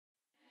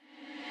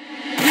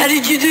How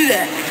did you do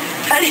that?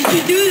 How did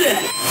you do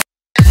that?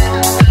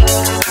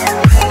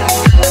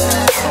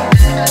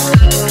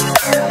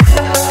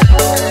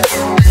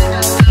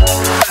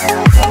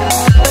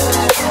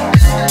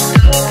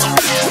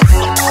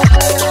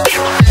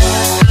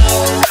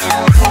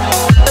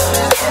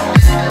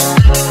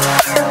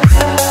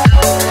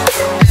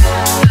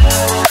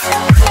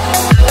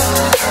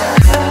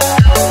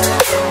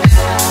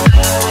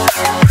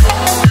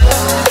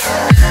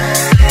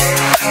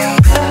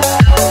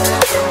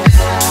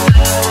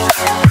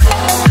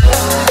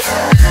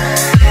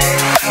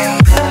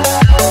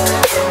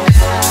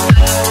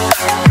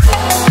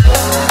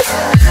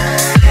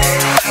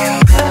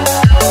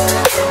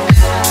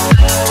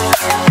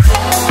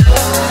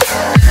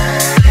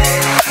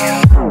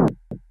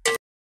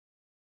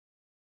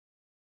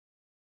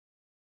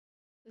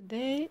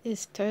 Today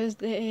is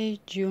Thursday,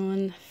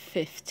 June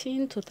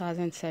 15,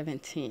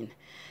 2017.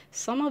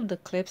 Some of the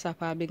clips I'm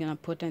probably going to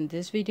put in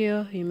this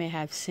video, you may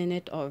have seen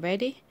it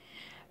already,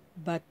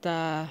 but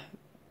I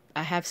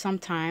have some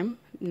time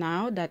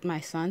now that my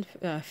son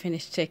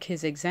finished taking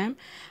his exam.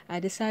 I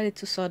decided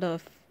to sort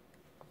of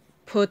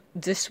put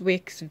this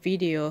week's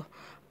video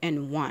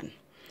in one.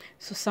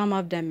 So some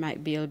of them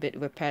might be a little bit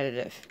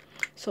repetitive.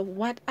 So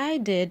what I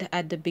did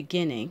at the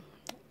beginning,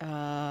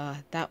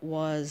 that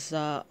was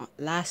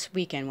last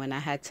weekend when I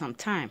had some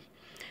time,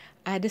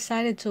 I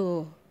decided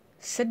to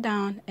sit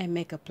down and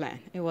make a plan.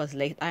 It was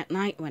late at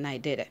night when I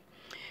did it,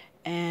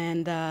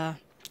 and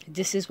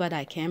this is what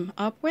I came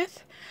up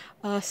with.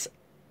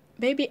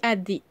 Maybe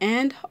at the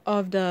end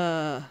of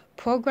the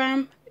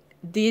program,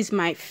 these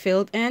might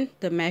fill in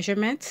the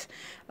measurements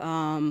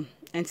and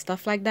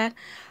stuff like that.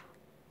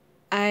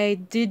 I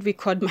did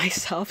record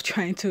myself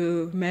trying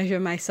to measure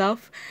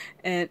myself,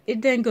 and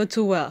it didn't go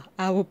too well.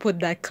 I will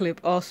put that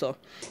clip also.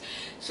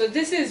 So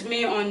this is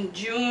me on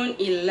June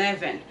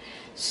 11.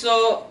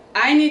 So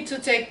I need to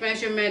take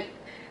measurement.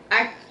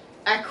 I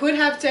could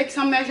have taken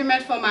some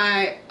measurement for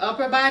my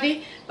upper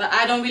body, but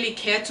I don't really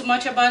care too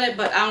much about it.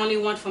 But I only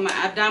want for my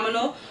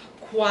abdominal,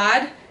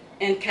 quad,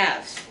 and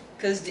calves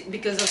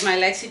because of my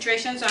leg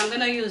situation. So I'm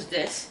gonna use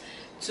this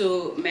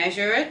to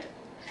measure it.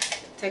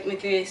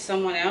 Technically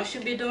someone else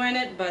should be doing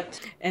it,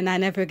 and I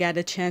never got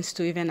a chance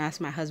to even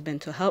ask my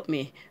husband to help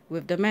me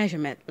with the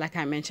measurement like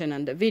I mentioned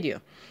on the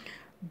video.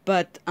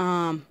 But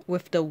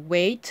with the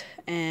weight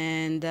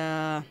and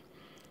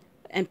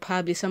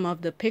probably some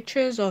of the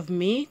pictures of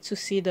me to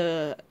see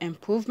the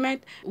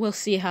improvement, we'll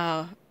see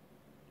how,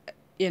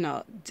 you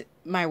know,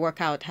 my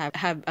workout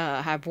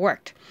have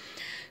worked.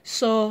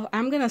 So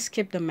I'm gonna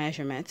skip the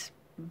measurements,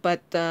 but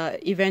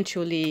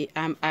eventually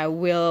I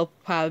will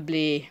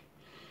probably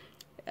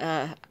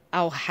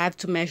I'll have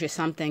to measure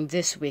something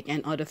this week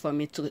in order for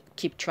me to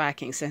keep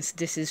tracking, since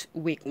this is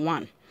week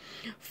 1.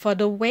 For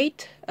the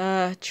weight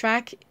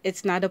track,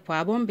 it's not a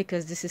problem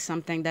because this is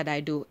something that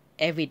I do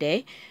every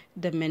day.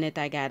 The minute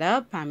I get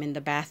up, I'm in the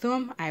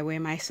bathroom, I weigh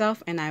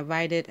myself and I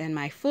write it in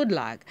my food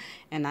log.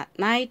 And at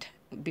night,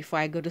 before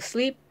I go to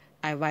sleep,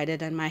 I write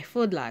it in my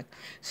food log.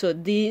 So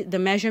the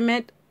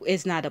measurement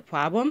is not a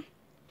problem.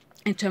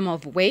 In terms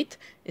of weight,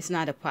 it's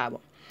not a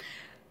problem.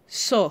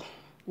 So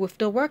with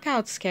the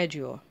workout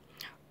schedule,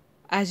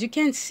 as you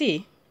can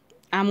see,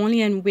 I'm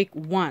only in week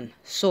 1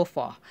 so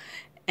far,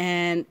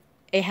 and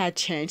it had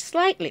changed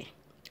slightly.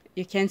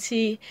 You can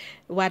see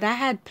what I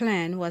had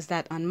planned was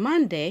that on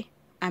Monday,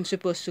 I'm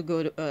supposed to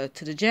go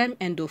to the gym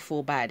and do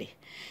full body.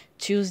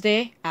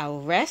 Tuesday, I'll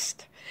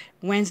rest.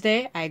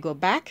 Wednesday, I go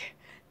back.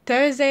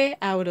 Thursday,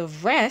 I would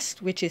have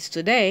rest, which is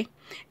today,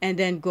 and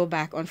then go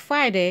back on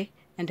Friday,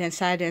 and then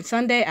Saturday and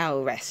Sunday,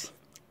 I'll rest.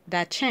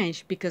 That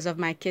changed because of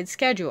my kid's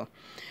schedule.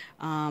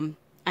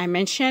 I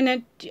mentioned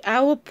it. I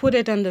will put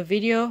it on the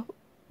video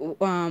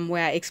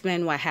where I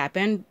explain what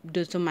happened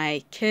due to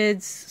my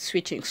kids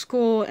switching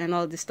school and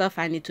all this stuff.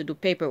 I need to do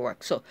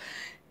paperwork, so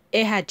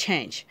it had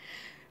changed.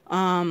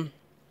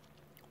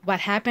 What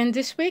happened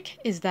this week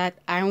is that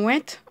I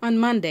went on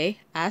Monday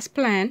as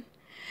planned.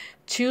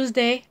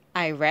 Tuesday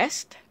I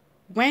rest.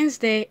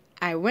 Wednesday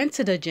I went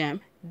to the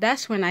gym.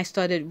 That's when I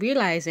started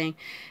realizing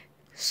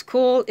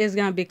school is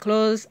gonna be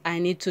closed. I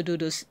need to do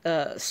this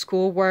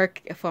school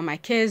work for my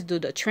kids, do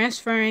the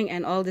transferring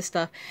and all this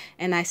stuff.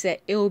 And I said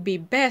it will be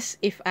best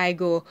if I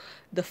go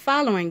the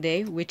following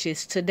day, which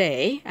is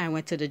today. I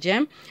went to the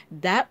gym.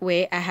 That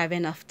way I have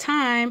enough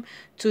time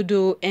to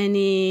do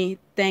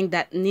anything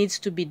that needs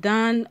to be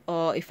done,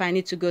 or if I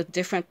need to go to a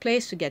different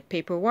place to get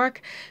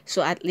paperwork.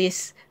 So at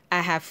least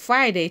I have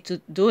Friday to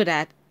do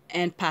that,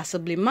 and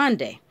possibly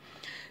Monday.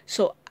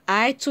 So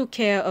I took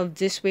care of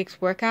this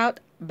week's workout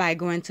by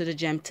going to the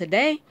gym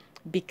today,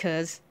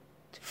 because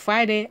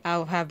Friday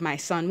I'll have my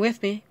son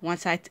with me.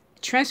 Once I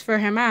transfer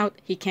him out,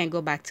 he can't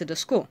go back to the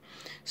school.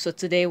 So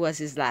today was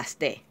his last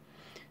day.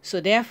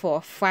 So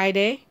therefore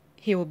Friday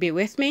he will be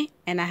with me,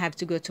 and I have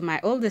to go to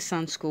my oldest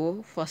son's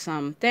school for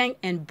something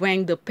and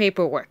bring the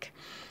paperwork.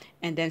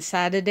 And then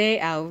Saturday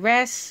I'll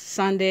rest.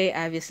 Sunday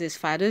obviously is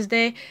Father's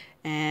Day,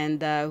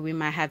 and we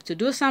might have to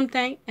do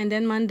something. And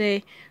then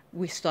Monday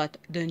we start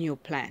the new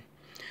plan.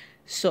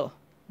 So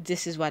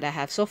this is what I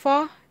have so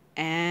far.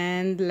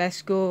 and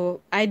let's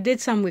go. I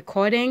did some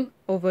recording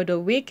over the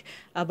week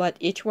about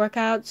each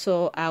workout,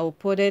 so I'll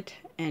put it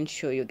and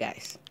show you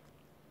guys.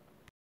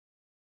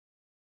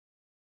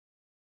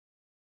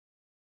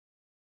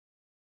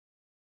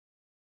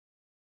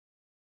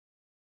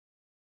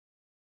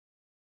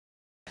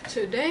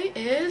 Today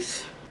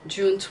is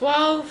June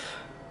 12th,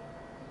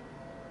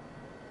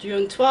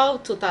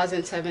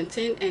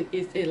 2017, and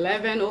it's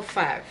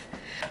 11:05.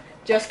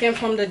 Just came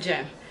from the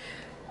gym.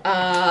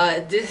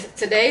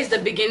 Today is the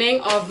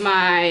beginning of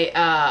my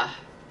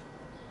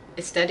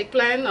aesthetic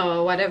plan,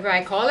 or whatever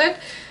I call it.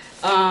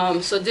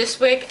 So this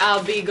week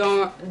I'll be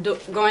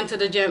going to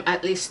the gym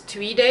at least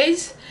 3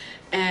 days,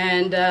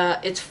 and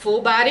it's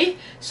full body,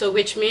 so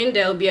which means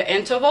there'll be an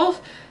interval.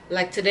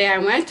 Like today I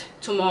went,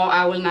 tomorrow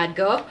I will not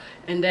go,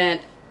 and then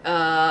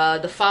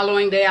the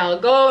following day I'll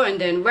go, and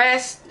then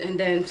rest, and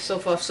then so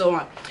forth, so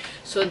on.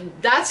 So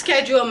that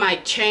schedule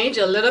might change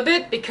a little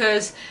bit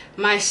because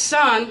my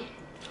son,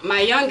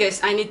 my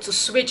youngest, I need to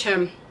switch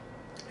him.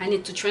 I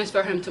need to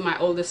transfer him to my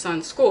oldest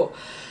son's school.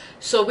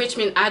 So which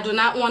means I do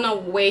not want to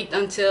wait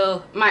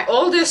until my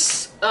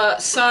oldest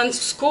son's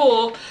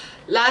school.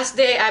 Last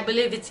day, I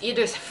believe it's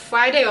either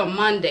Friday or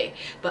Monday,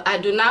 but I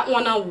do not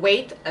want to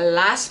wait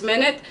last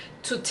minute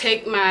to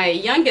take my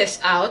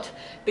youngest out,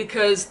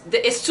 because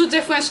it's two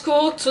different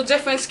school, two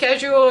different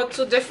schedule,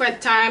 two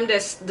different time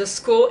the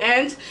school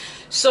ends.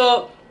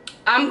 So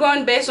I'm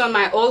going based on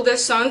my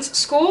oldest son's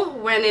school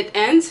when it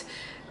ends,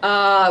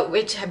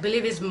 which I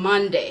believe is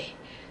Monday.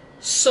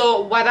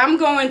 So what I'm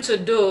going to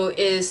do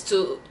is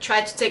to try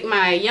to take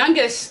my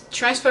youngest,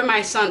 transfer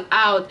my son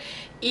out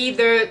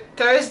either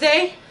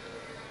Thursday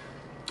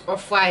or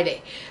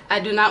Friday. I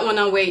do not want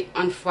to wait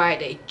on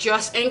Friday,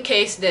 just in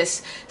case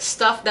there's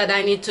stuff that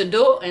I need to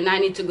do, and I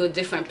need to go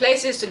different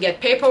places to get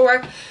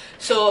paperwork.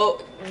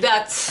 So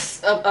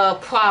that's a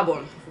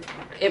problem.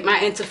 It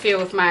might interfere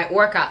with my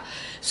workout.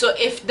 So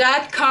if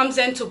that comes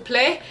into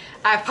play,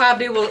 I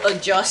probably will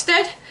adjust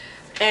it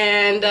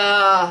and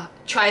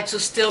try to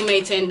still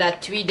maintain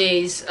that 3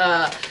 days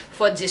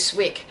for this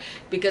week,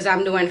 because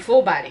I'm doing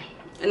full body.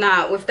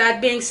 Now, with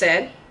that being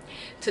said,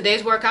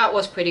 today's workout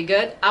was pretty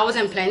good. I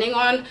wasn't planning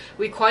on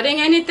recording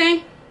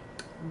anything,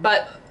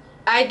 but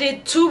I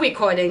did 2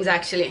 recordings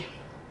actually.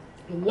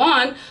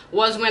 One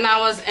was when I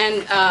was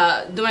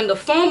doing the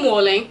foam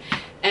rolling,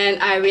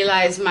 and I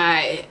realized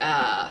my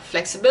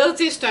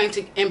flexibility is starting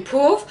to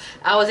improve.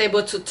 I was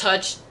able to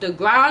touch the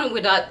ground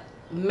without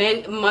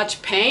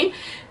much pain,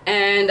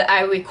 and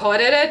I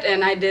recorded it,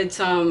 and I did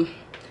some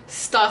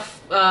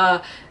stuff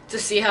to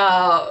see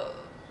how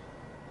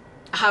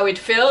it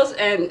feels,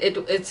 and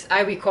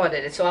I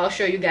recorded it, so I'll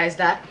show you guys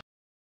that.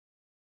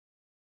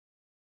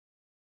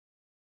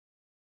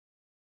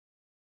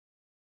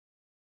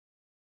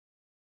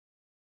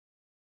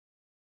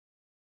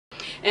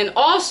 And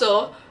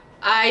also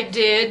I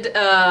did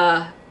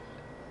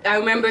I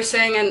remember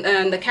saying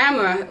in the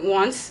camera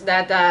once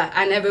that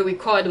I never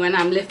record when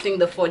I'm lifting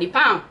the 40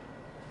 pound.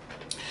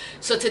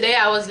 So today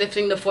I was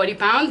lifting the 40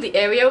 pound. The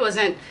area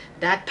wasn't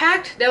that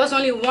packed. There was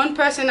only one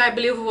person, I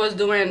believe, who was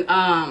doing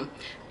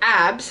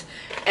abs,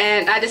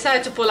 and I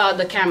decided to pull out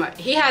the camera.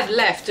 He had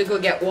left to go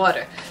get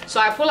water, so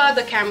I pull out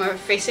the camera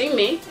facing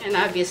me, and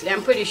obviously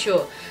I'm pretty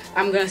sure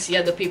I'm gonna see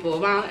other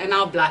people around, and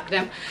I'll block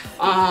them.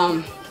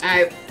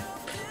 I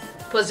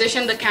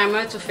position the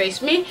camera to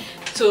face me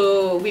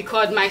to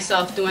record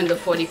myself doing the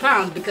 40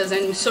 pounds, because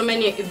in so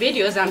many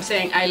videos I'm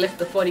saying I lift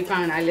the 40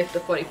 pound, I lift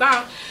the 40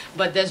 pound,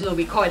 but there's no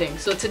recording.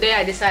 So today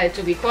I decided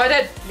to record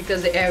it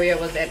because the area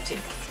was empty.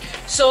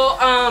 So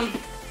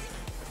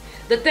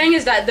the thing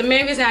is that the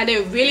main reason I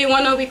didn't really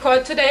want to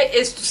record today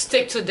is to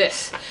stick to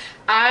this.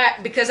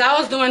 Because I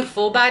was doing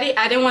full body,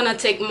 I didn't want to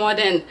take more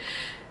than,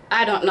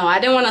 I don't know, I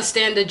didn't want to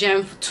stay in the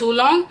gym for too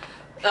long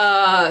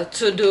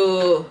to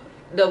do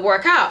the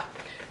workout.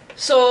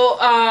 So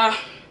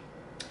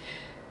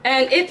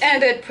and it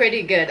ended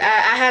pretty good.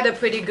 I had a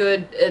pretty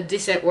good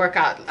decent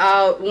workout.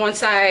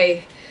 Once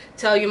I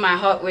tell you my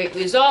heart rate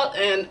result,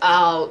 and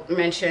I'll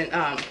mention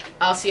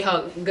I'll see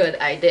how good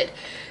I did.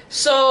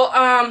 So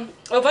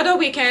over the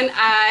weekend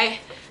I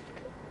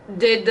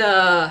did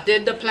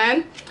the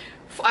plan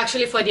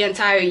actually for the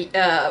entire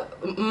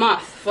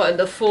month, for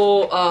the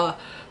full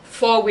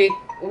 4-week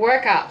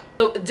workout.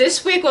 So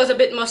this week was a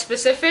bit more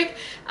specific.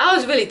 I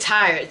was really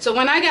tired, so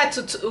when I got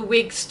to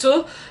weeks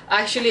 2,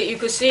 actually you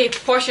could see a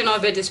portion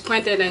of it is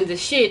printed in the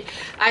sheet.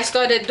 I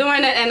started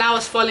doing it, and I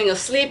was falling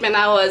asleep, and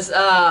I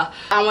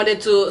wanted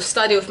to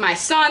study with my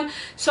son,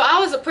 so I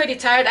was pretty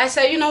tired. I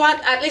said, you know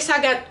what, at least I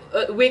got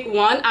week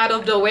 1 out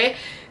of the way,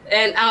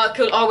 and I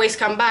could always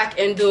come back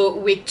and do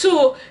week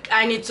 2.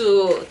 I need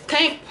to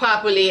think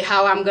properly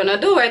how I'm gonna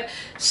do it.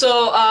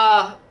 So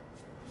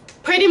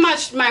pretty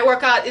much my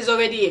workout is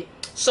already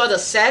sort of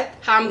set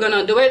how I'm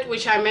gonna do it,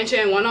 which I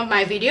mentioned in one of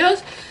my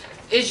videos.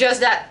 It's just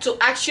that to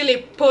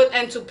actually put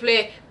into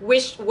play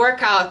which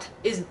workout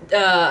is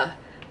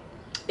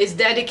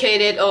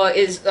dedicated or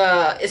is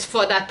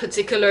for that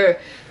particular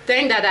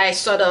thing that I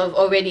sort of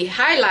already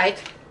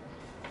highlight,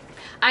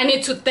 I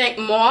need to think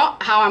more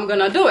how I'm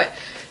gonna do it.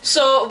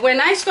 So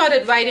when I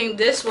started writing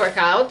this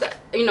workout,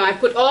 you know, I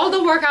put all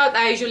the workout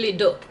I usually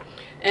do,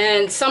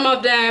 and some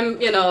of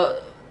them, you know,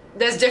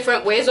 there's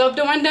different ways of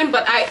doing them,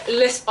 but I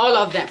list all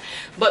of them.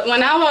 But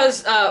when I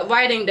was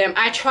writing them,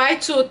 I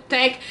tried to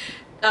think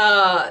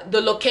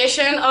the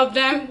location of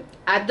them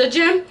at the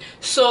gym,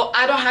 so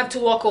I don't have to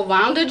walk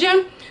around the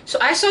gym. So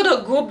I sort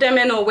of group them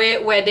in a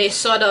way where they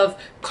sort of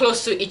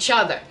close to each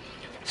other.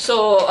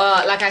 So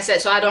like I said,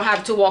 so I don't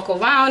have to walk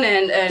around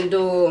and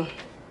do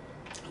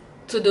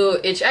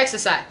each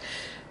exercise.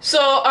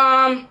 So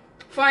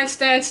for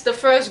instance, the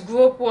first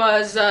group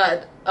was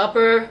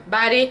upper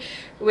body,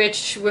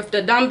 which with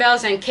the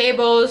dumbbells and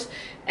cables,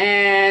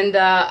 and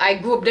I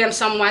grouped them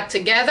somewhat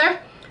together,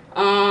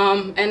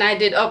 and I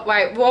did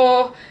upright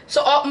row.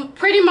 So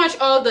pretty much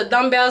all the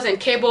dumbbells and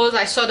cables,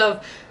 I sort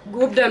of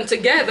grouped them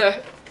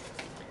together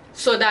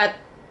so that,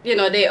 you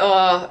know, they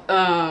are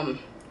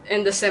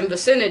in the same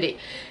vicinity.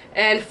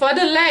 And for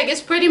the leg,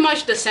 it's pretty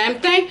much the same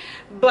thing,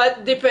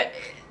 but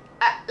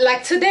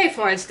like today,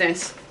 for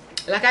instance,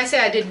 like I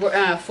said, I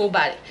did full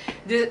body.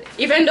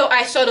 Even though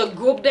I sort of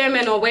grouped them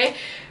in a way,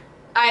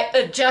 I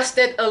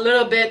adjusted a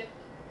little bit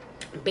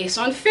based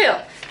on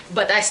feel,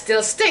 but I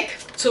still stick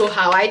to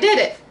how I did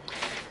it.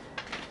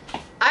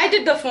 I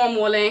did the foam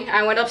rolling.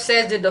 I went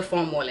upstairs, did the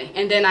foam rolling,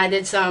 and then I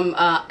did some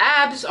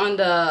abs on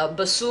the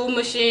bassoon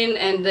machine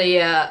and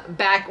the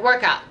back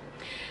workout.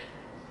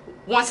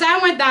 Once I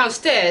went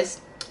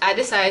downstairs, I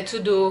decided to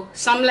do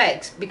some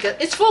legs because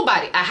it's full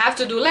body. I have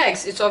to do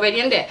legs. It's already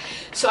in there.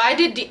 So I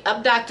did the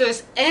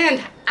abductors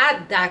and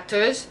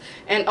adductors,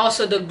 and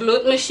also the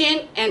glute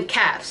machine and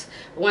calves.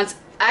 Once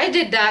I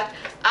did that,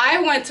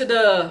 I went to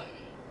the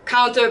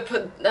counter,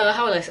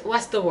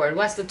 what's the word?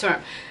 What's the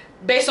term?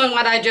 Based on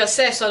what I just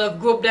said, sort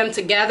of group them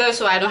together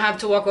so I don't have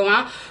to walk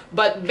around.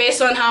 But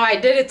based on how I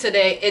did it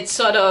today, it's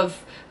sort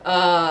of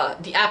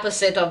the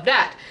opposite of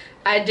that.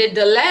 I did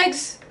the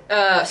legs,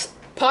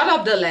 part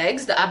of the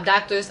legs, the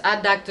abductors,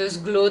 adductors,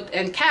 glute,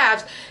 and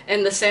calves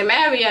in the same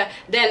area.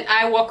 Then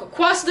I walk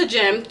across the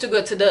gym to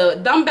go to the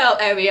dumbbell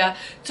area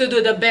to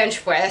do the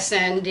bench press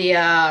and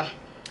the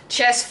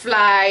chest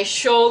fly,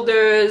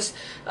 shoulders,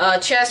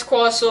 chest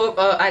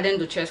crossover. I didn't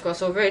do chest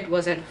crossover, it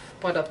wasn't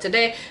part of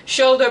today.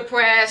 Shoulder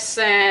press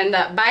and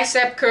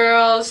bicep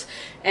curls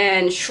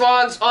and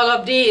shrugs, all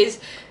of these.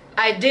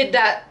 I did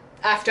that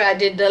after I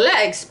did the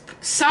legs,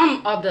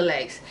 some of the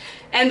legs.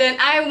 And then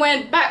I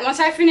went back, once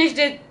I finished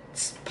it,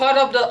 part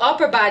of the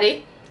upper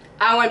body,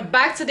 I went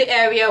back to the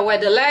area where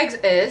the legs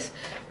is,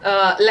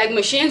 leg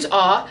machines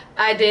are.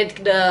 I did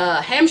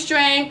the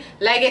hamstring,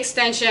 leg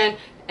extension,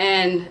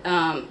 and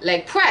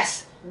leg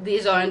press.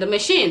 These are in the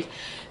machines.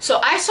 So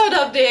I sort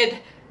of did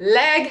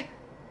leg,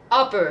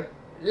 upper,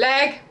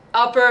 leg,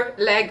 upper,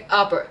 leg,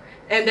 upper,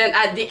 and then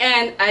at the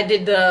end I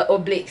did the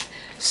obliques.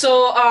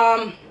 So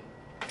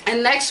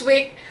and next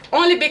week,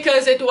 only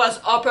because it was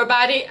upper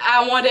body,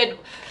 I wanted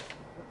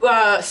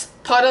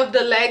part of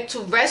the leg to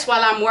rest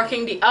while I'm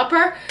working the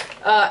upper,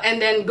 and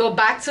then go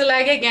back to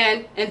leg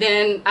again, and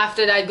then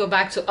after that go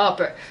back to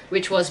upper,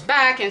 which was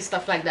back and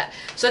stuff like that.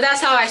 So that's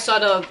how I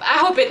sort of, I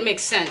hope it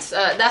makes sense.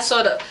 That's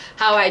sort of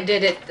how I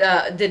did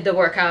it, did the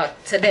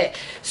workout today.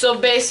 So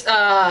based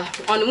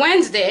on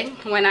Wednesday,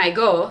 when I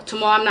go,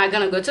 tomorrow I'm not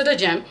gonna go to the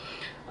gym.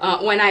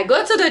 When I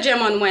go to the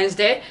gym on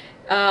Wednesday,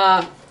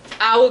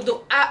 I will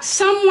do a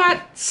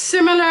somewhat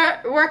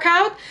similar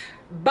workout,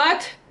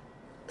 but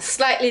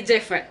slightly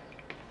different.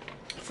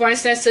 For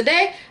instance,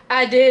 today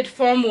I did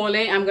foam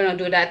rolling. I'm gonna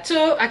do that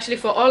too. Actually,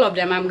 for all of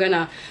them, I'm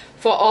gonna,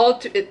 for all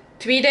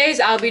 3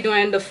 days, I'll be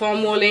doing the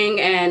foam rolling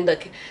and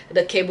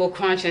the cable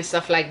crunch and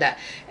stuff like that.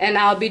 And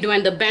I'll be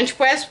doing the bench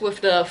press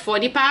with the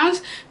 40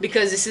 pounds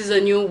because this is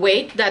a new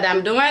weight that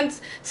I'm doing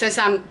since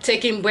I'm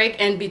taking break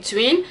in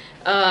between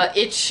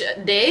each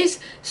days.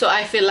 So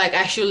I feel like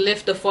I should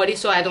lift the 40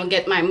 so I don't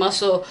get my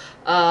muscle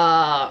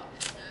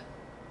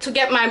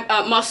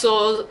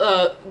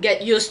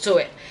get used to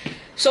it.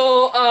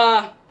 So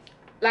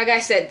like I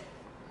said,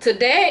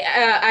 today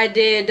I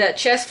did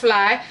chest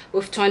fly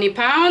with 20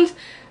 pounds.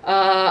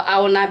 I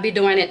will not be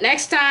doing it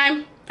next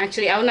time.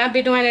 Actually, I will not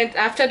be doing it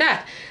after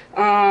that.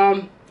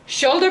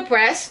 Shoulder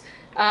press,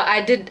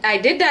 I did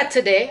that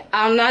today.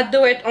 I'll not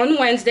do it on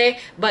Wednesday,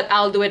 but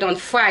I'll do it on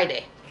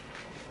Friday.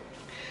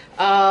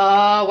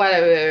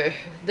 Whatever.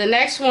 The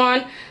next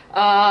one,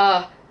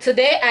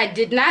 today I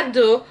did not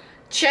do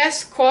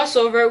chest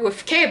crossover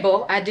with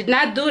cable. I did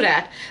not do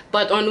that,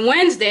 but on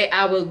Wednesday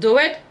I will do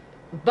it,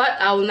 but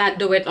I will not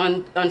do it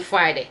on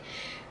Friday.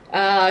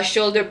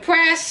 Shoulder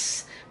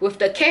press with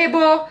the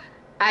cable,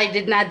 I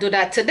did not do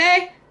that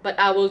today, but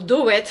I will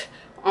do it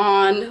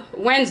on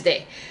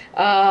Wednesday.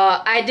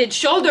 I did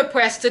shoulder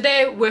press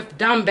today with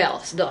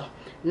dumbbells though,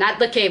 not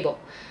the cable.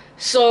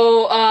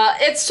 So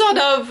it's sort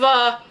of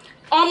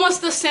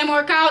almost the same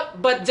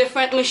workout but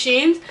different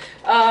machines.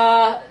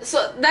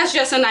 So that's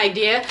just an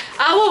idea.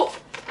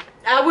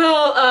 I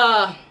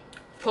will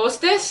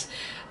post this.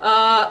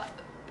 I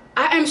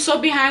am so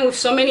behind with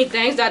so many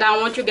things that I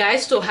want you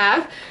guys to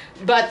have,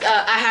 but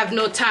I have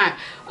no time.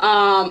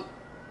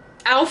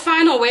 I'll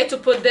find a way to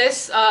put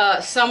this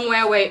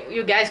somewhere where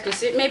you guys could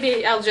see it.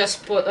 Maybe I'll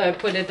just put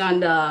it on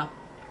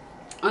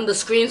the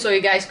screen so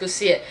you guys could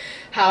see it,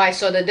 how I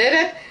sort of did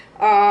it.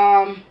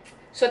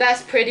 So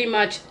that's pretty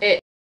much it.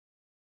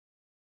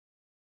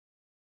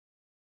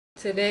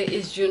 Today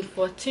is June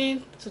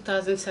 14th,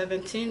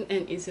 2017,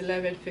 and it's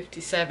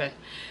 11:57.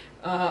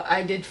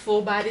 I did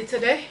full body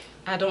today.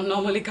 I don't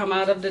normally come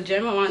out of the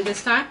gym around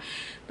this time,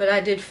 but I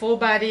did full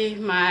body.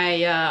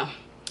 My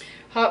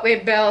heart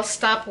rate bell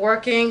stopped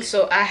working,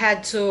 so I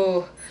had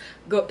to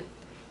go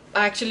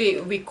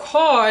actually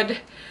record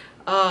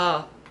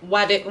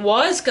what it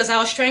was, because I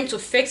was trying to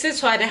fix it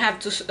so I didn't have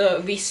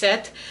to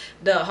reset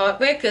the heart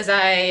rate, because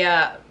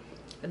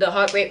the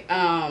heart rate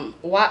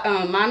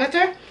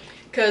monitor,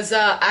 because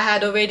I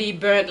had already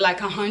burnt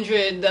like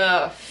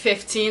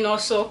 115 or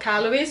so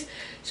calories,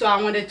 so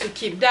I wanted to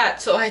keep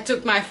that. So I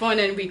took my phone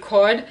and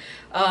record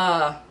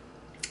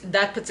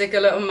that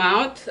particular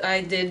amount.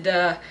 I did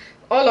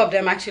all of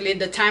them actually,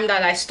 the time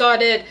that I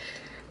started,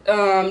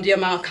 the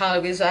amount of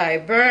calories I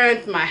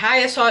burnt, my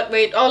highest heart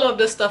rate, all of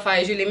the stuff I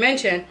usually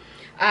mention.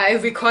 I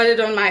recorded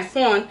on my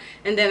phone,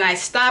 and then I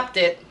stopped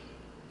it,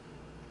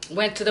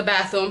 went to the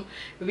bathroom,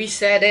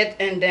 reset it,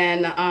 and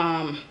then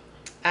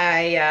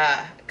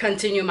I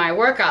continue my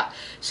workout.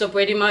 So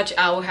pretty much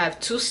I will have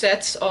 2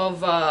 sets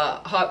of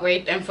heart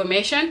rate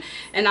information,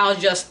 and I'll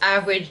just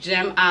average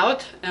them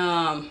out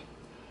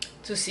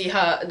to see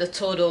how the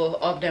total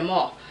of them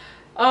all.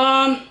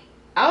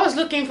 I was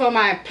looking for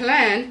my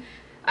plan.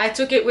 I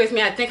took it with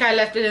me. I think I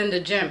left it in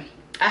the gym.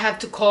 I have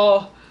to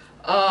call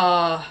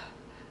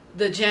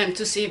the gym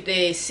to see if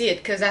they see it,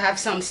 because I have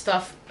some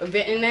stuff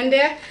written in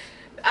there.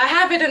 I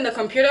have it in the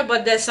computer,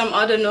 but there's some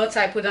other notes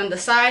I put on the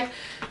side,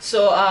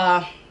 so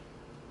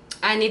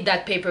I need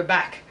that paper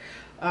back.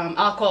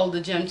 I'll call the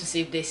gym to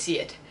see if they see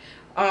it.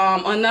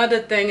 Another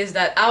thing is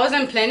that I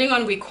wasn't planning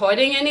on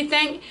recording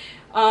anything,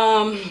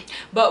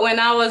 but when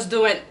I was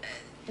doing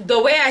the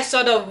way I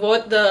sort of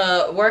wrote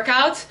the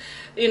workouts,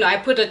 you know, I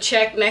put a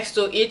check next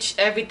to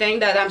everything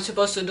that I'm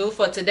supposed to do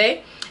for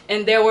today,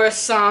 and there were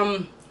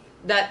some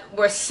that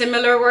were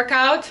similar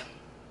workout,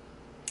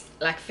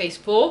 like face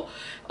pull,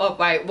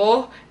 upright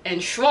row,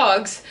 and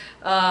shrugs.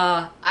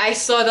 I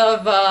sort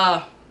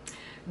of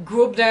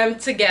grouped them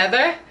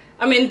together.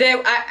 I mean,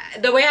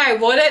 the way I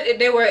wrote it,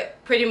 they were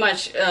pretty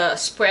much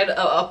spread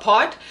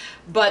apart,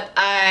 but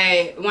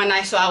when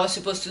I saw I was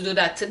supposed to do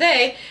that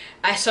today,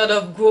 I sort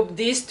of grouped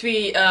these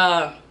 3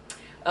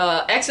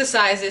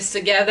 exercises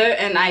together,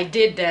 and I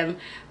did them.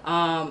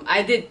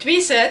 I did 3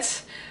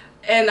 sets,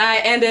 and I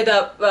ended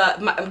up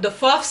the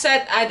 4th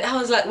set. I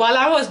was like, while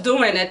I was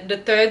doing it, the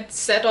 3rd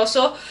set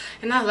also,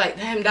 and I was like,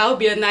 damn, that would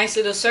be a nice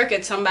little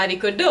circuit somebody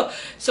could do.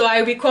 So I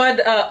record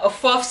a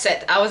 4th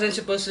set. I wasn't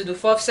supposed to do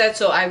 4th set,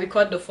 so I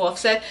record the 4th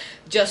set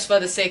just for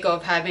the sake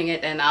of having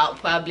it, and I'll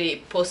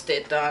probably post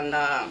it on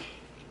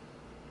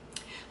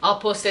I'll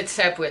post it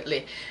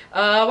separately.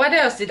 What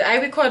else did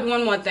I record?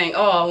 One more thing.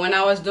 Oh, when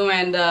I was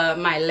doing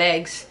my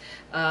legs,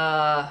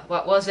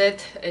 what was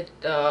it?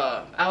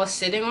 I was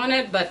sitting on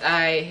it, but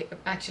I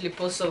actually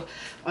posted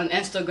on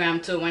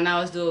Instagram too when I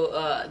was doing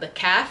the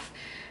calf.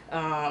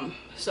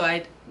 So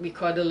I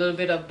recorded a little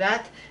bit of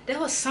that. There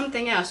was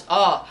something else.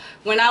 Oh,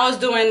 when I was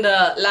doing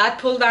the lat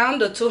pull down,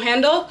 the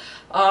 2-handle,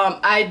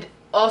 I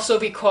also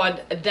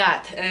record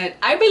that, and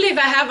I believe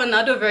I have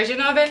another version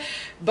of it,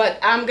 but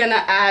I'm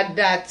gonna add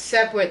that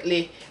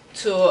separately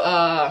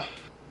to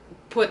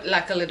put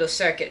like a little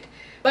circuit.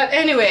 But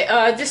anyway,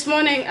 this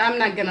morning I'm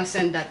not gonna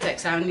send that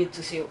text. I need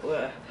to see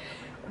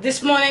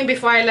this morning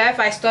before I left,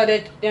 I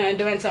started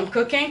doing some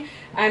cooking.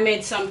 I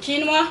made some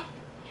quinoa,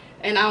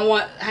 and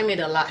I made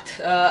a lot.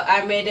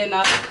 I made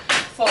enough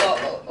for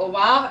a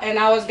while, and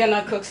I was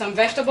gonna cook some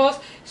vegetables,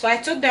 so I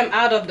took them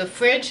out of the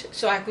fridge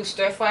so I could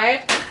stir fry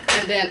it,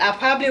 and then I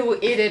probably will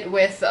eat it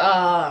with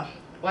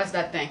what's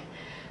that thing,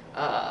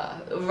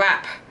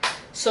 wrap.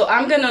 So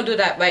I'm gonna do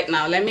that right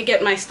now. Let me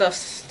get my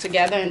stuff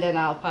together, and then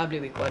I'll probably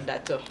record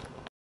that too.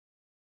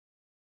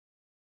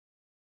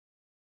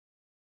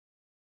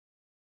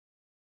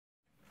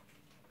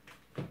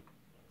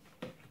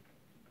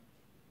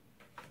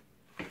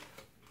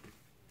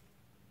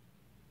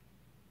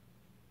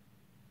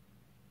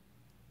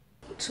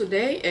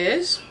 Today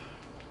is,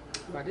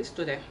 what is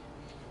today?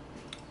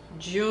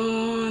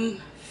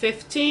 June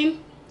 15,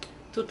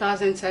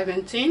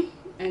 2017,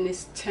 and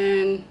it's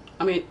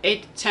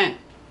 8:10.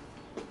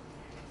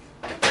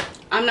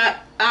 I'm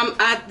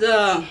at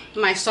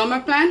my summer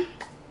plan,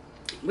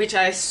 which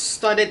I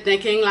started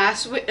thinking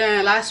last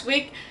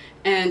week,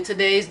 and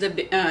today is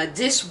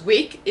this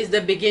week is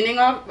the beginning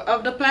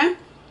of the plan.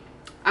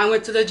 I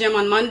went to the gym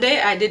on Monday.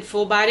 I did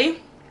full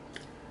body.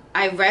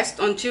 I rest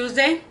on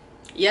Tuesday.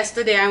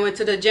 Yesterday I went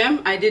to the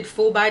gym. I did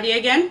full body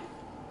again.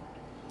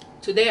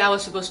 Today I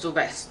was supposed to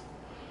rest.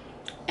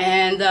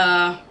 And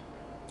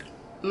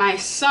my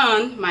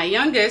son, my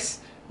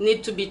youngest,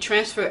 need to be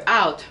transferred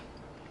out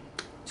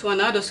to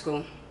another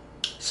school.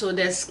 So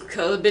there's a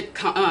little bit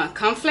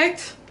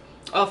conflict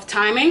of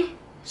timing.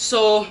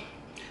 So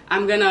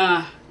I'm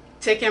gonna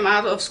take him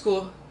out of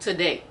school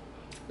today.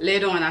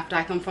 later on after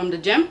I come from the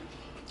gym.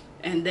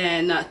 And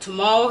then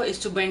tomorrow is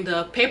to bring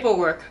the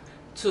paperwork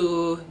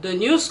to the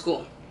new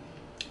school.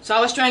 So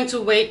I was trying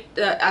to wait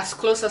as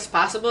close as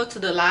possible to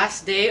the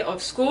last day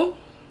of school.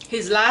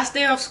 His last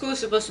day of school is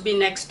supposed to be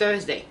next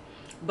Thursday,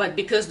 but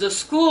because the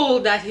school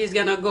that he's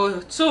gonna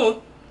go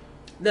to,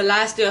 the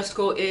last day of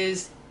school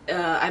is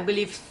I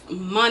believe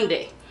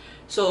Monday.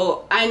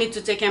 So I need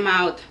to take him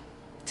out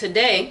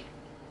today.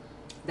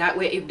 That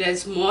way, if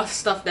there's more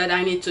stuff that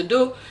I need to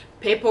do,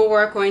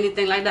 paperwork or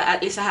anything like that,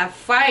 at least I have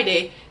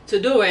Friday to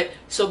do it.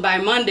 So by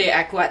Monday,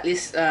 I could at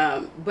least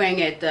bring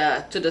it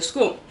to the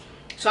school.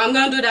 So I'm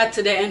gonna do that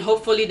today, and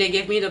hopefully they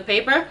give me the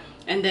paper,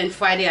 and then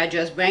Friday I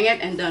just bring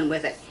it and done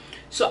with it.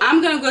 So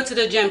I'm gonna go to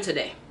the gym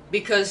today,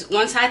 because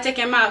once I take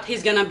him out,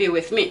 he's gonna be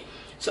with me.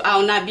 So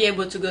I'll not be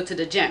able to go to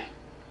the gym.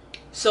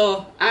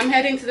 So I'm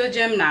heading to the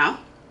gym now.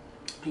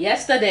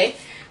 Yesterday,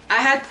 I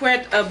had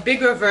put a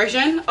bigger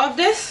version of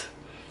this,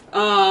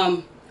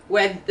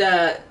 where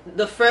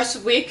the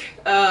first week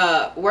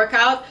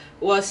workout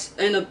was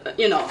in a,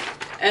 you know,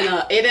 in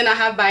a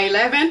 8.5 by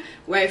 11,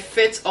 where it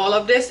fits all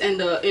of this, and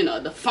the, you know,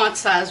 the font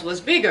size was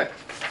bigger.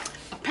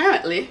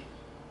 Apparently,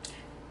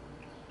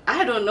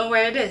 I don't know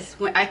where it is.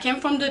 When I came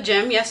from the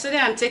gym yesterday,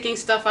 I'm taking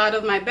stuff out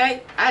of my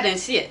bag. I didn't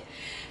see it.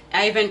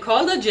 I even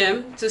called the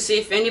gym to see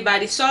if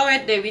anybody saw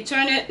it. They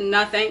returned it,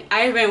 nothing.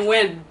 I even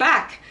went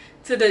back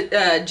to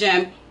the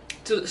gym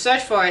to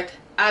search for it.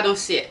 I don't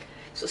see it.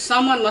 So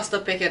someone must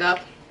have picked it up,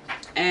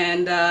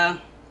 and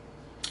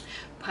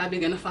probably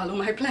gonna follow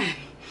my plan.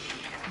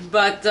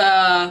 But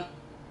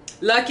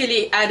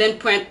luckily I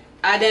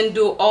didn't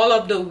do all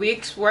of the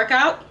week's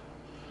workout.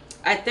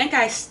 I think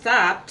I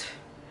stopped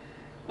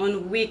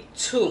on week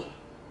 2,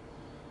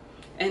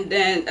 and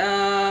then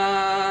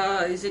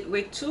is it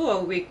week 2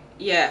 or week,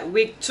 yeah,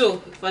 week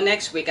 2 for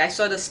next week. I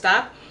saw the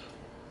stop,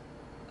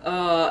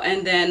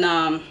 and then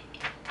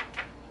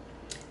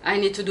I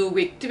need to do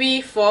week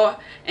 3, 4,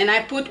 and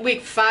I put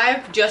week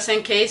 5 just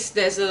in case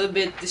there's a little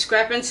bit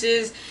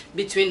discrepancies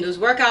between those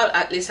workouts.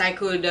 At least I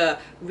could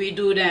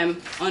redo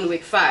them on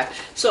week 5.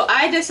 So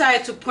I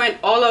decided to print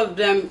all of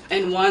them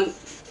in one,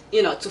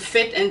 you know, to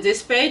fit in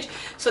this page,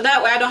 so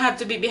that way I don't have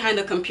to be behind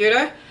the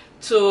computer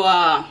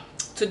to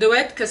do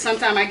it, because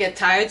sometimes I get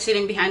tired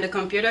sitting behind the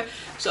computer.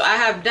 So I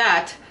have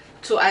that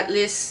to, at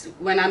least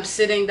when I'm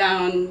sitting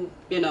down,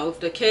 you know,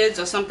 with the kids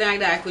or something like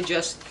that, I could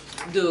just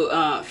do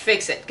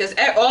fix it, because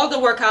all the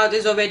workout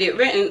is already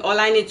written. All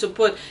I need to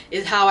put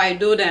is how I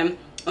do them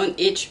on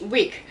each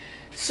week.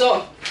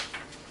 So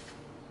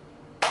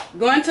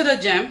going to the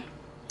gym,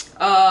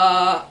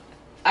 I'm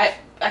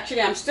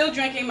still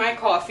drinking my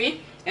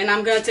coffee, and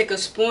I'm gonna take a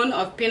spoon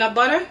of peanut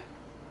butter,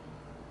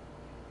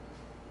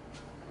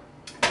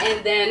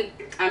 and then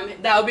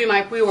that'll be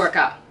my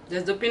pre-workout.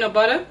 There's the peanut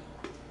butter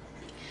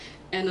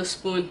and a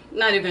spoon,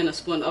 not even a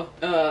spoon of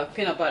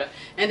peanut butter,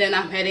 and then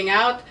I'm heading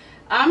out.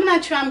 I'm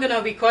not sure I'm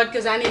gonna record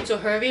because I need to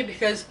hurry,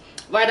 because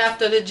right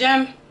after the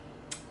gym,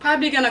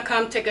 probably gonna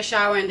come take a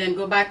shower and then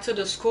go back to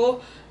the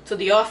school, to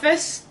the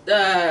office,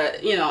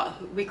 you know,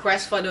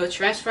 request for the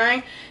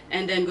transferring,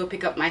 and then go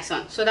pick up my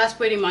son. So that's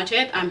pretty much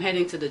it. I'm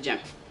heading to the gym.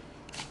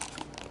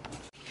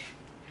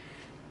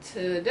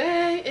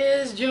 Today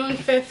is June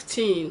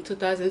 15,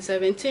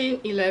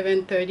 2017,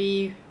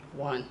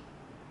 11:31.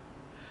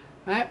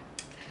 Right?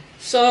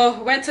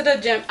 So went to the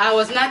gym. I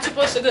was not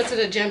supposed to go to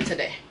the gym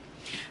today.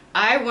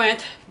 I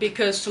went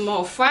because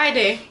tomorrow,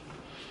 Friday,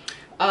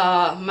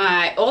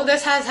 my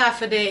oldest has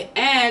half a day,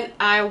 and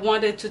I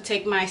wanted to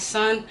take my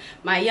son,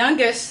 my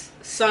youngest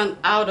son,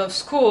 out of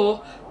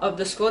school, of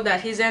the school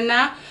that he's in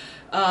now.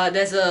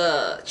 There's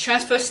a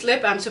transfer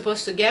slip I'm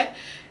supposed to get,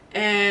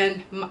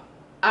 and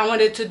I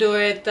wanted to do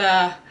it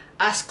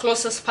as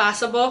close as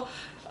possible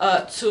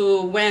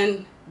to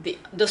when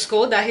the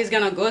school that he's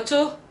gonna go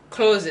to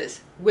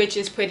closes, which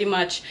is pretty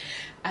much,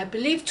 I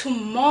believe,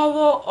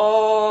 tomorrow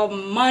or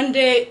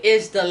Monday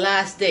is the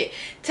last day.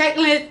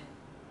 Technically,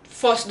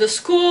 for the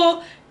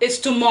school, it's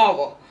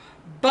tomorrow,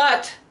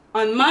 but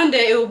on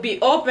Monday it will be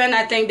open.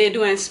 I think they're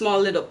doing small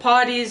little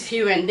parties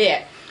here and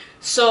there.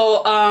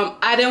 So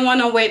I didn't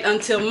want to wait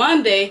until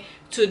Monday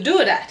to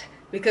do that,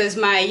 because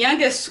my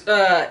youngest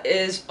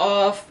is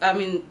off. I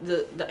mean,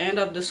 the end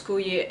of the school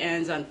year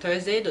ends on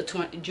Thursday,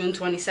 June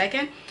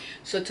 22nd.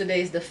 So today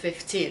is the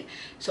 15th.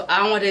 So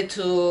I wanted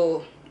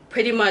to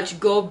pretty much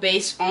go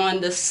based on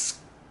the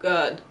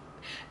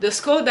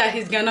school that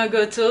he's gonna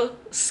go to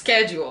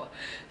schedule.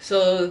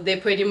 So they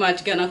pretty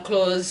much gonna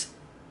close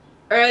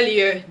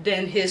earlier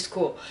than his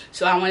school.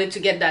 So I wanted to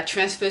get that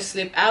transfer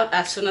slip out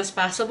as soon as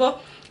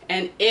possible.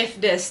 And if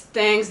there's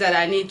things that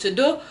I need to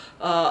do,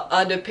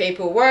 other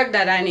paperwork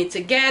that I need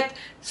to get,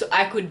 so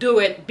I could do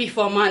it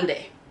before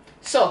Monday.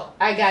 So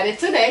I got it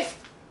today.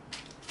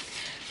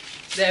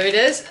 There it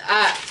is.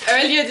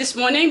 Earlier this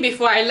morning,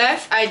 before I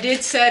left, I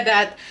did say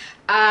that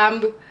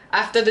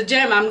after the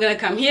gym, I'm gonna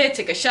come here,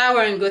 take a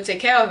shower, and go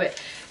take care of it.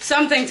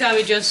 Something tell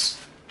me just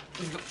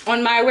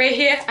on my way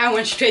here, I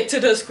went straight to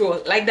the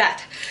school like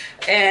that.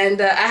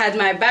 And I had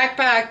my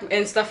backpack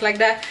and stuff like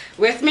that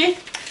with me.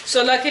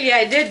 So luckily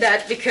I did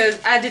that, because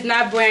I did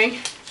not bring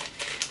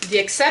the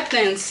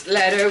acceptance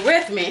letter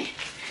with me,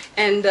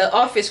 and the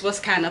office was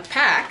kind of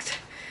packed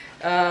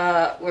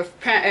with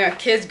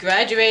kids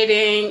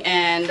graduating,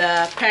 and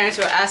parents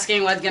were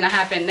asking what's gonna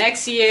happen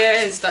next year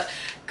and stuff,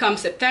 come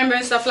September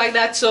and stuff like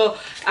that. So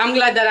I'm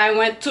glad that I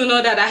went to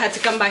know that I had to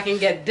come back and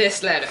get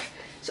this letter.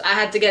 So I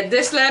had to get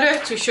this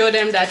letter to show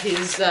them that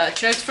he's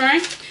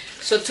transferring.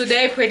 So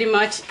today pretty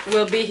much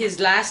will be his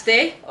last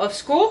day of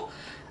school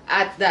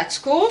at that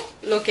school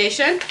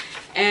location.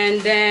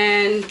 And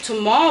then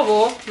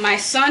tomorrow my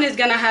son is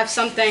gonna have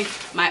something,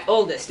 my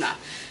oldest now,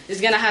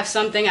 is gonna have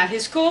something at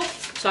his school.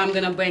 So I'm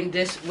gonna bring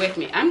this with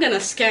me. I'm gonna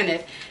scan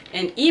it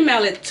and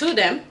email it to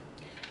them.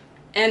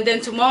 And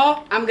then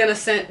tomorrow I'm gonna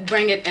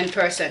bring it in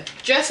person,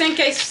 just in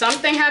case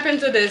something happened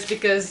to this,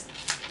 because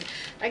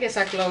I guess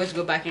I could always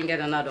go back and get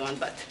another one.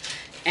 But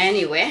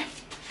anyway,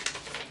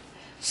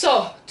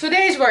 so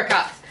today's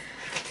workout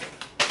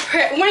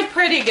went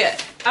pretty good.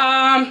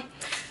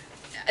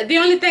 The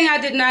only thing I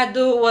did not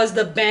do was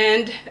the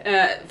band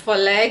for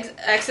legs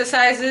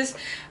exercises.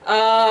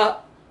 I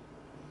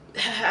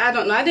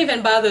don't know, I didn't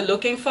even bother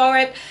looking for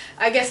it.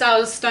 I guess I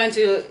was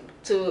starting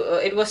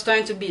it was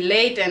starting to be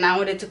late, and I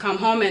wanted to come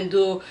home and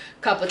do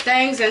a couple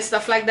things and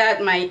stuff like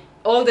that. My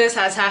oldest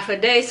has half a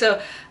day, so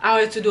I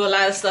wanted to do a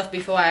lot of stuff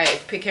before I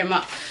pick him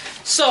up.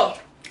 So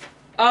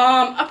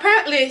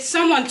apparently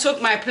someone took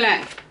my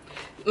plan,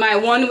 my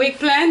 1 week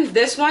plan.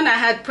 This one I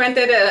had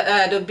printed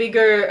the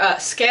bigger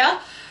scale.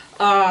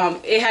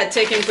 It had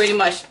taken pretty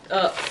much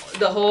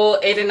the whole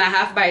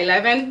 8.5 by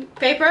 11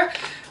 paper,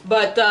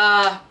 but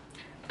I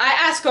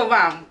asked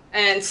around,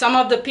 and some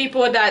of the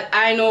people that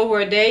I know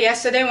were there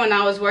yesterday when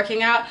I was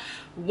working out.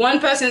 One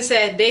person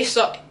said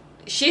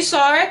she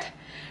saw it,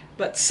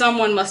 but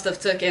someone must have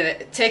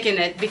taken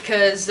it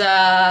because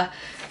I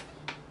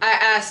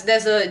asked,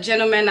 there's a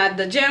gentleman at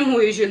the gym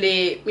who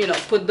usually, you know,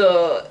 put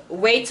the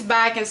weights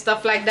back and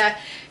stuff like that.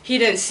 He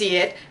didn't see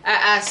it. I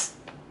asked,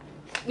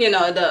 you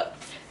know,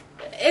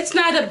 it's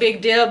not a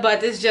big deal,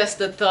 but it's just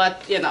the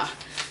thought, you know.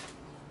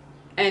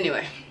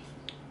 Anyway,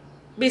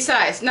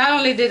 besides, not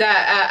only did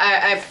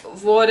I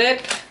vote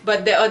it,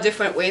 but there are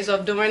different ways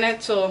of doing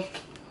it, so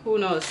who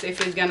knows if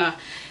it's gonna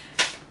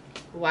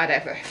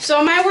whatever.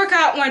 So my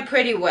workout went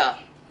pretty well.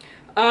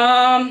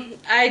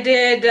 I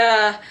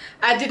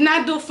did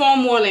not do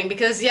foam rolling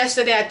because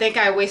yesterday I think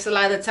I wasted a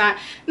lot of time.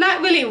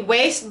 Not really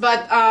waste,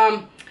 but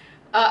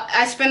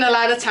I spent a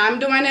lot of time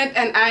doing it,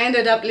 and I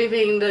ended up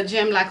leaving the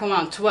gym like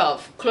around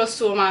 12, close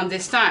to around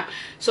this time.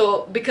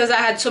 So because I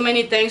had so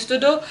many things to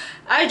do,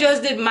 I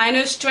just did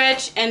minor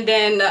stretch and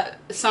then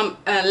some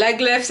leg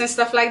lifts and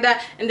stuff like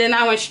that, and then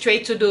I went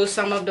straight to do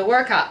some of the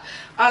workout.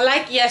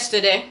 Unlike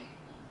yesterday,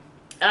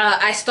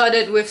 I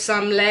started with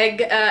some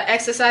leg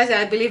exercise.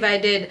 I believe I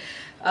did,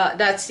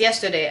 that's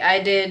yesterday, I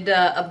did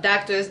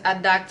abductors,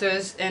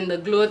 adductors, and the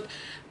glute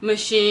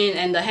machine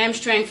and the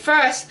hamstring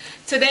first.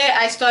 Today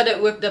I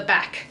started with the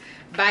back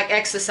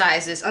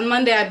exercises. On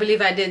Monday I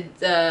believe I did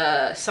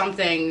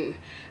something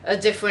a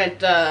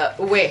different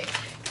way,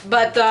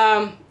 but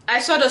I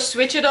sort of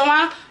switch it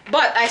around,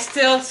 but I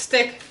still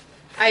stick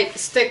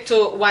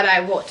to what I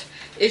wrote.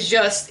 It's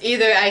just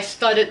either I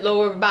started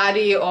lower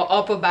body or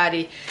upper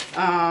body.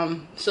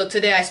 So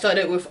today I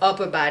started with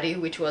upper body,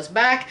 which was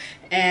back,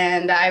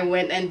 and I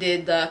went and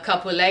did a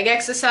couple leg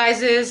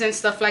exercises and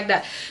stuff like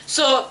that.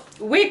 So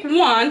week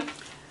 1,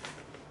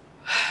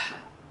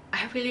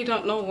 I really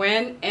don't know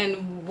when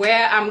and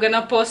where I'm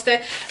gonna post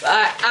it.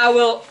 I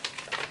will,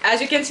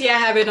 as you can see, I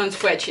have it on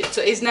spreadsheet,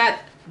 so it's not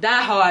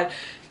that hard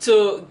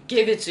to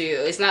give it to you.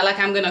 It's not like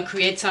I'm gonna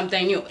create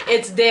something new.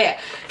 It's there.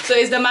 So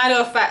it's the matter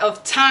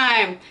of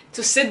time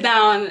to sit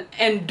down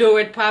and do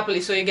it properly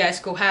so you guys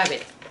could have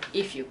it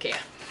if you care.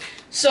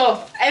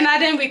 So, and I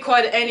didn't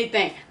record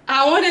anything.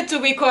 I wanted to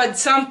record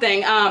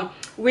something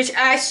which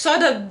I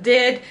sort of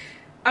did.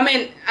 I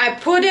mean, I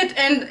put it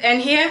in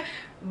here,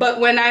 but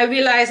when I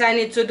realized I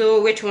need to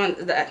do, which one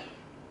is that?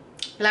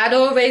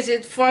 Lateral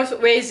raises, front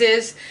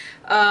raises,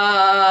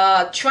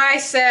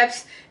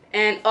 triceps,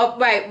 and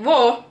upright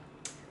row.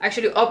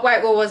 Actually,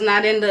 upright row was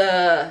not in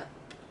the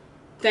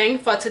thing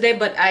for today,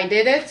 but I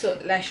did it, so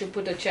I should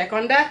put a check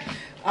on that.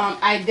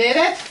 I did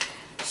it.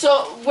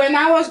 So when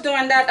I was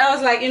doing that, I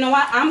was like, you know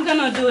what, I'm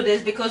gonna do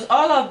this because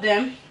all of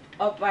them,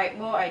 upright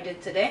row I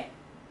did today.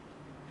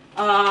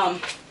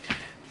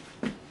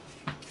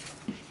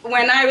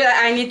 When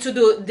I need to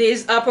do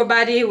this upper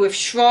body with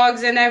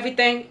shrugs and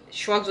everything,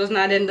 shrugs was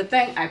not in the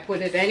thing, I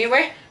put it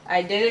anyway.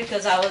 I did it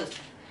because I was,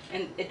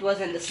 and it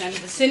was in the same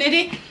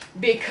vicinity,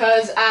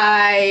 because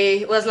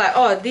I was like,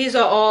 oh, these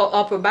are all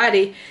upper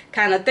body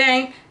kind of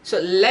thing, so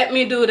let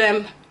me do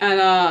them in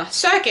a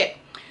circuit.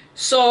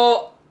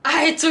 So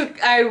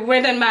I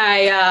went in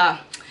my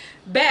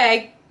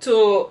bag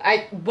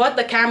I brought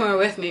the camera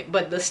with me,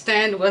 but the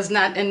stand was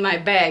not in my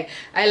bag.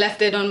 I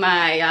left it on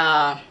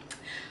my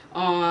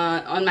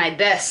on my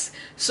desk.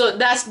 So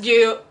that's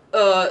the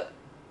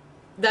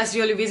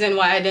only reason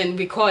why I didn't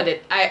record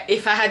it.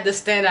 If I had the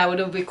stand, I would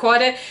have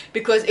recorded,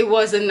 because it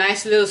was a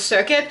nice little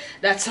circuit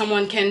that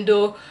someone can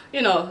do,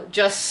 you know,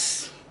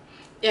 just,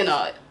 you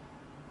know,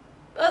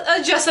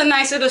 just a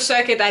nice little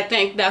circuit, I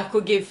think, that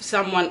could give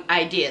someone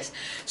ideas.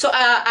 So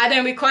I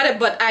didn't record it,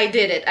 but I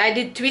did it. I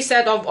did 3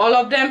 sets of all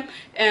of them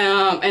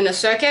in a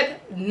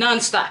circuit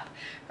non-stop.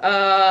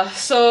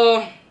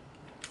 So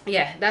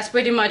yeah, that's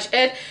pretty much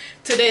it.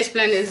 Today's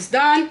plan is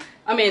done.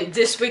 I mean,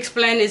 this week's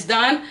plan is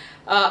done.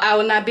 I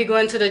will not be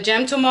going to the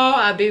gym tomorrow.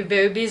 I'll be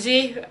very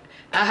busy.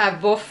 I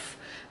have both.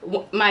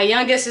 My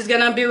youngest is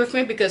gonna be with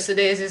me because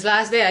today is his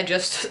last day. I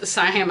just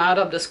signed him out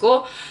of the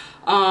school.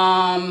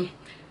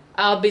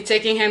 I'll be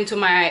taking him to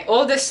my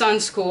oldest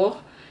son's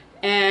school,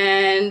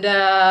 and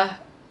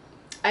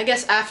I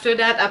guess after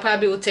that I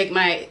probably will take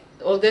my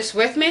oldest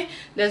with me.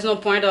 There's no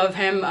point of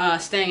him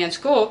staying in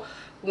school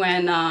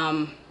when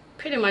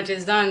pretty much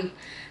it's done.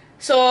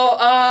 So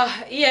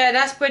yeah,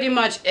 that's pretty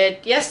much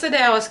it. Yesterday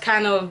I was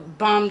kind of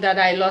bummed that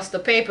I lost the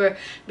paper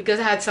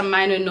because I had some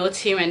minor notes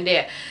here and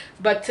there,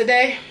 but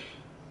today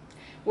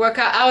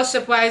workout, I was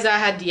surprised I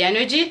had the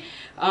energy,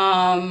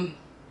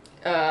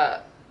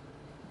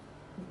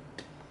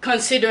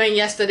 considering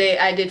yesterday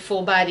I did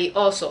full body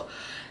also.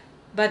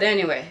 But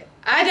anyway,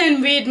 I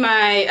didn't read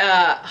my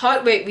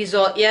heart rate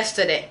result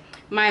yesterday.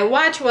 My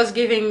watch was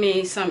giving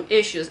me some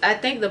issues. I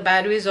think the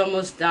battery is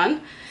almost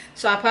done,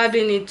 so I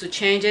probably need to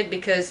change it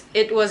because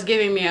it was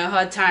giving me a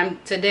hard time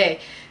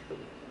today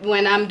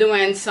when I'm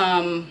doing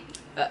some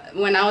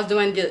when I was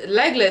doing the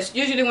leg lifts.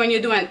 Usually when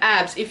you're doing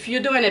abs, if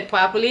you're doing it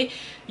properly,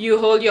 you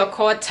hold your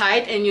core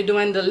tight and you're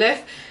doing the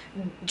lift.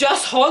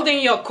 Just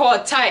holding your core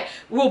tight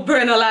will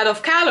burn a lot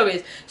of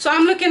calories. So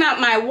I'm looking at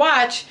my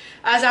watch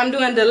as I'm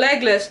doing the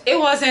leg lifts. It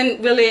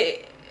wasn't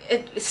really,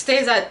 it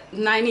stays at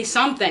 90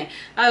 something.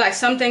 I like,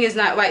 something is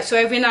not right. So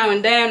every now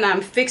and then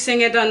I'm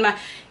fixing it on my,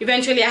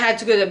 eventually I had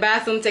to go to the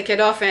bathroom, take it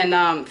off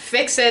and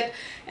fix it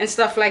and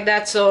stuff like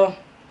that. So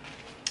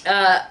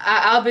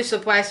I'll be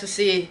surprised to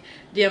see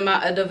the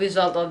amount, the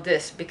result of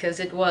this, because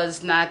it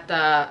was not,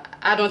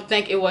 I don't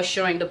think it was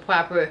showing the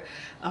proper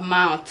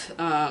amount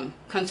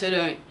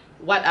considering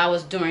what I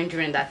was doing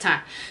during that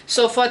time.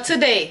 So for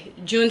today,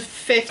 June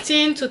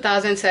 15,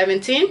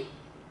 2017,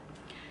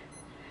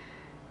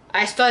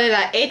 I started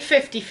at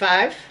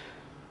 8:55.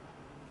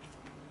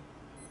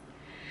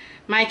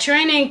 My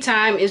training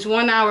time is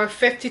 1 hour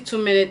 52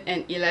 minutes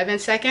and 11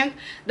 seconds.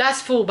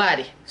 That's full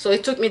body, so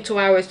it took me 2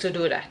 hours to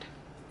do that.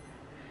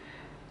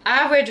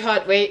 Average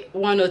heart rate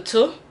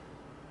 102.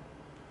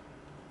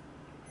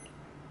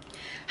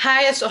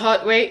 Highest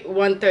heart rate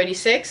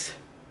 136.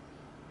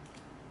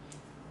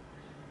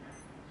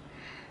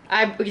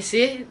 You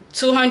see,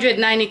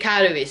 290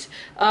 calories.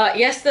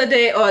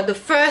 Yesterday, or the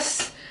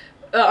first,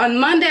 on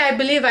Monday, I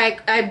believe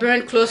I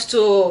burned close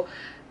to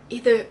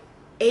either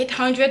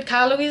 800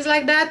 calories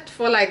like that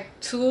for like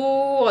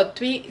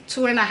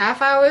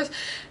 2.5 hours.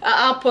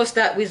 I'll post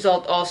that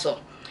result also.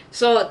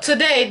 So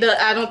today,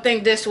 I don't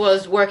think this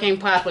was working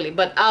properly,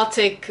 but I'll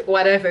take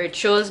whatever it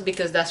shows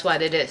because that's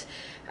what it is.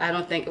 I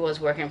don't think it was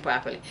working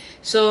properly.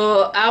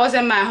 So I was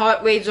in my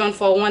heart rate zone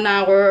for 1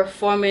 hour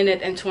 4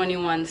 minutes and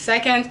 21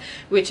 seconds,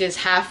 which is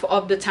half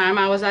of the time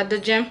I was at the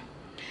gym,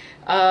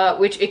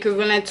 which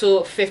equivalent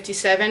to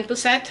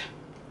 57%.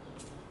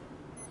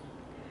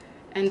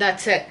 And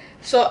that's it.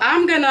 So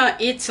I'm gonna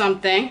eat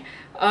something.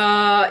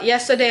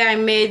 Yesterday I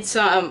made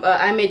some.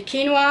 I made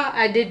quinoa.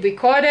 I did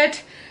record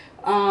it.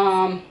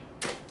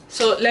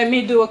 So let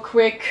me do a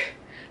quick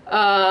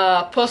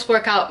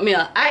post-workout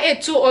meal. I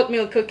ate 2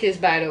 oatmeal cookies,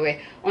 by the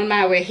way, on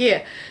my way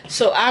here.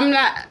 So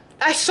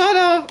I sort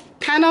of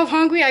kind of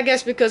hungry, I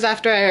guess, because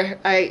after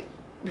I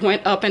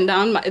went up and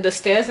down the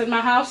stairs in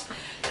my house.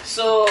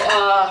 So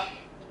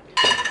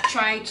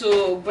trying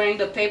to bring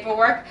the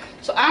paperwork.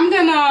 So I'm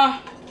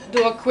gonna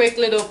do a quick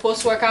little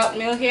post-workout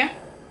meal here.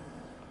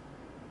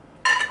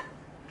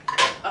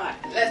 Alright,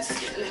 let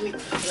me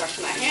wash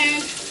my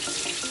hands.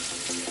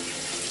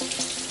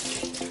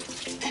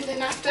 And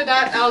then after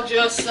that, I'll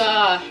just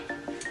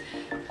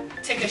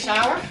take a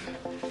shower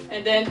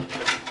and then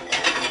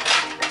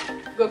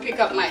go pick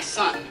up my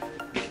son.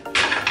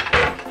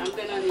 I'm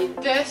gonna need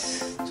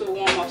this to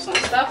warm up some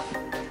stuff.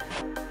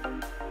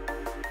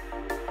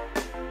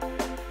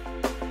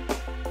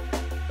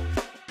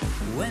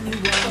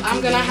 So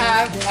I'm gonna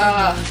have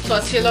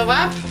tortilla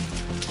wrap.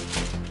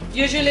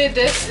 Usually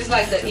this is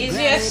like the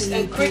easiest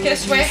and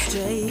quickest way.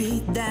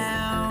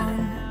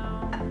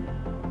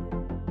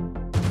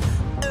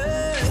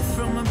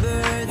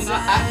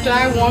 After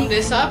I warm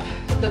this up,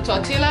 the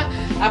tortilla,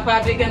 I'm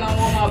probably gonna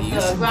warm up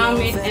the ground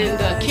meat and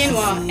the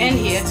quinoa in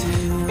here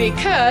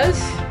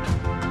because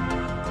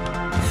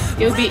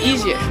it'll be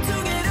easier. Alright,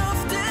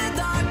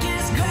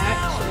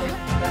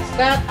 so that's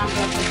that. I'm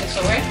gonna put this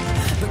away.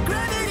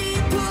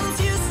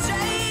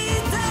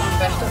 Some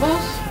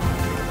vegetables.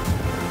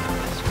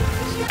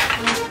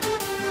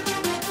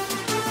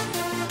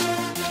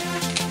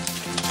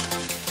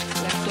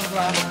 Leftover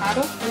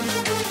avocado.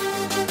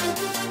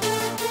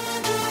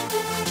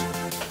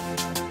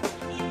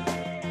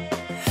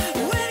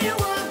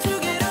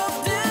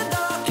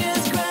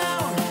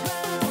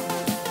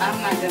 I'm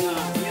not gonna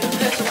use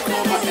this to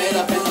warm it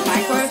up in the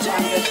microwave, so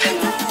I'm just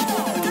gonna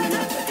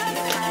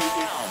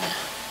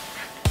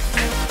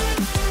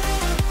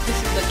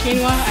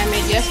quinoa I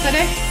made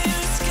yesterday.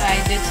 I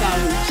did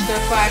some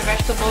stir-fried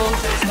vegetables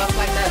and stuff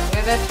like that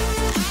with it.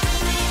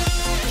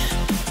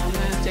 I'm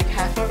going to take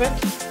half of it.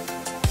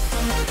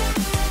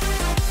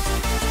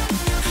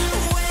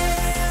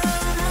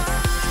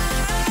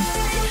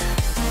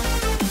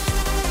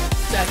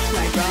 That's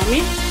my ground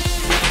meat.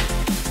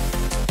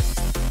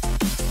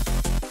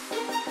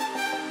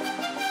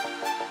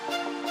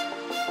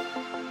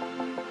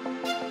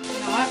 You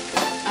know what?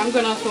 I'm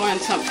going to throw in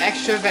some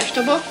extra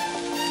vegetable.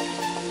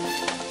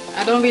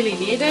 I don't really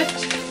need it,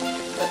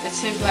 but it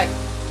seems like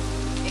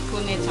it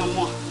could need some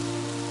more.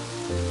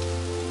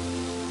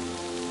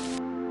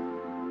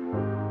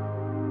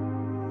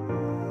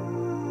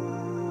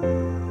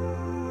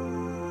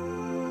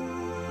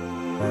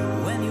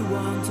 When you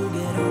want to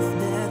get off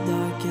that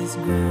darkest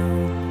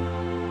ground,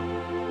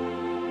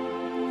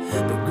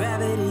 but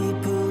gravity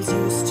pulls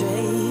you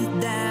straight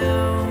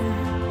down.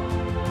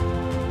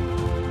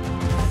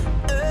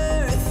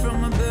 Earth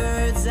from a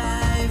bird's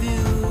eye view.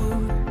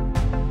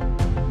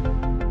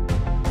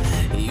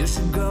 You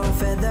should grow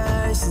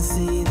feathers and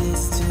see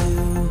this too.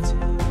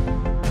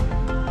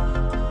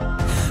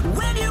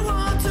 When you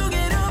want to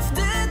get off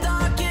the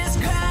darkest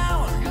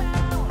ground,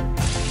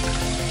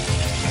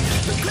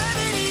 but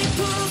gravity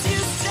pulls you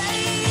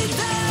straight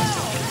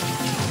down.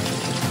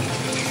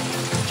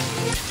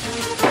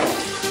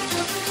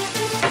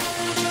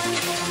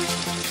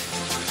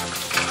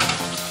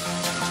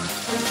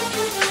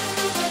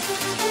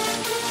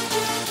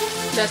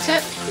 That's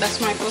it. That's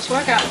my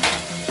post-workout.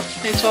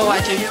 Thanks for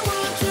watching.